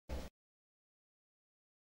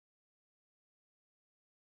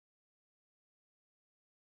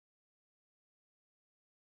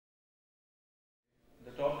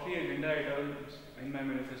in my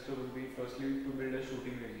manifesto would be firstly to build a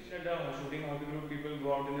shooting range. At the shooting hobby group, people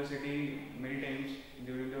go out in the city many times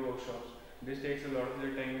during the workshops. This takes a lot of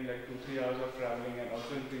their time, like 2-3 hours of traveling, and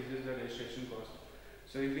also increases the registration cost.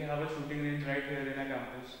 So if we have a shooting range right here in our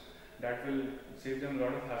campus, that will save them a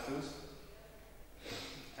lot of hassles,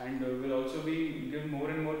 and will also give more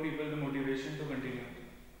and more people the motivation to continue.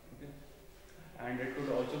 Okay? And it could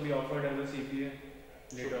also be offered as a CPA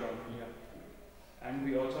later on. Yeah. And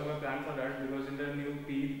we also have a plan for that, because in the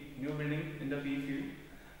new building in the P field,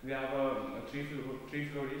 we have a three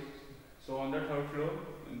floors. So on the third floor,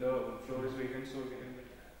 the floor is vacant. So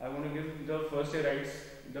I want to give the first year rights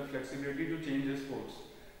the flexibility to change the sports,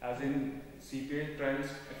 as in CPA trials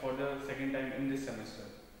for the second time in this semester.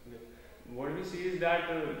 Okay. What we see is that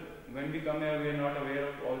when we come here, we are not aware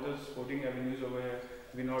of all the sporting avenues over here.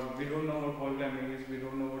 We don't know what wall climbing is. We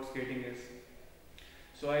don't know what skating is.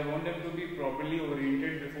 So I want them to be properly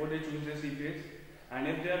oriented before they choose their CPAs, and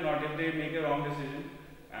if they are not, if they make a wrong decision,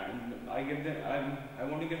 and I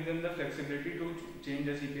want to give them the flexibility to change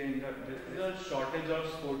the CPA. There is a shortage of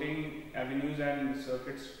sporting avenues and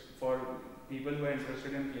circuits for people who are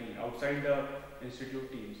interested in playing outside the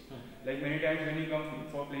institute teams. Like many times when you come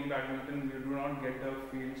for playing badminton, you do not get the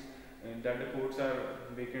fields that the courts are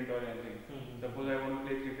vacant or anything. Suppose I want to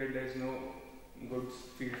play cricket, there is no good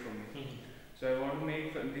field for me. So I want to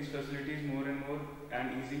make these facilities more and more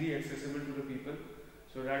and easily accessible to the people,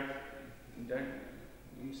 so that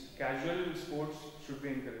casual sports should be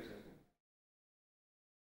encouraged.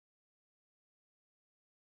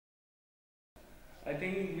 I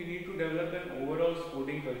think we need to develop an overall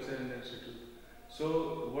sporting culture in the institute.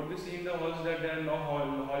 So what we see in the halls is that there are no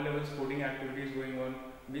hall level sporting activities going on.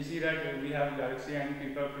 We see that we have Galaxy and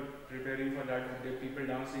people are preparing for that. People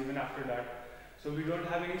dance even after that. So we don't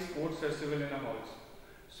have any sports festival in our halls.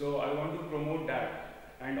 So I want to promote that.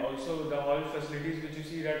 And also the hall facilities, which you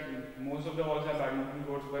see that most of the halls have badminton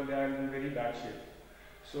courts, but they are in very bad shape.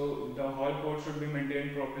 So the hall court should be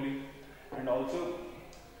maintained properly. And also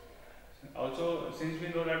since we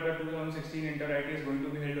know that the 2016 Inter-IT is going to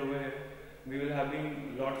be held over here, we will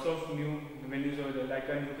having lots of new venues over there, like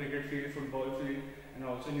a new cricket field, football field, and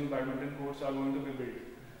also new badminton courts are going to be built.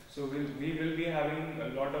 So we will be having a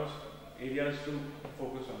lot of areas to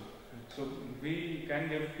focus on. So we can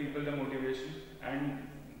give people the motivation. And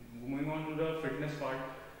moving on to the fitness part,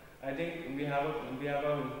 I think we have a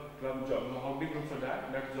club hobby group for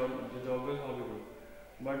that. That's the joggers hobby group.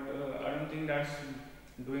 But I don't think that's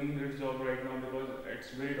doing its job right now, because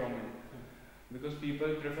it's very dominant. Because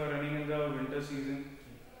people prefer running in the winter season.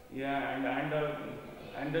 Yeah,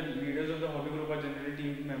 and the leaders of the hobby group are generally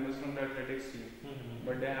team members from the athletics team.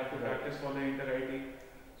 But they have to practice for the Inter-IT.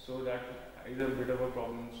 So that is a bit of a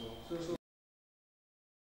problem. So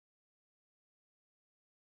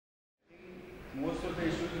most of the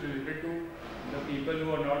issues related to the people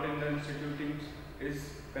who are not in the institute teams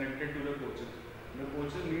is connected to the coaches. The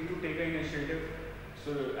coaches need to take an initiative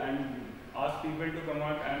and ask people to come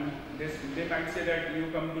out, and they might say that you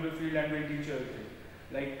come to the field and we'll teach you everything.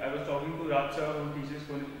 Like I was talking to Raj sir, who teaches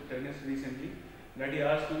tennis recently, that he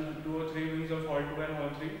asked 2 or 3 wings of hall 2 and hall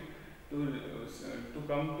 3 to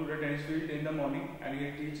come to the tennis field in the morning, and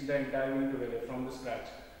he'll teach the entire wing together from the scratch.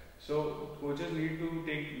 So coaches need to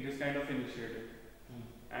take this kind of initiative.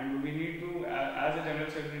 And we need to, as a general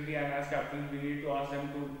secretary and as captains, we need to ask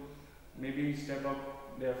them to maybe step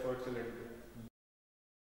up their efforts a little bit.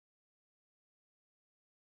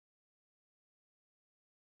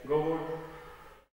 Go vote.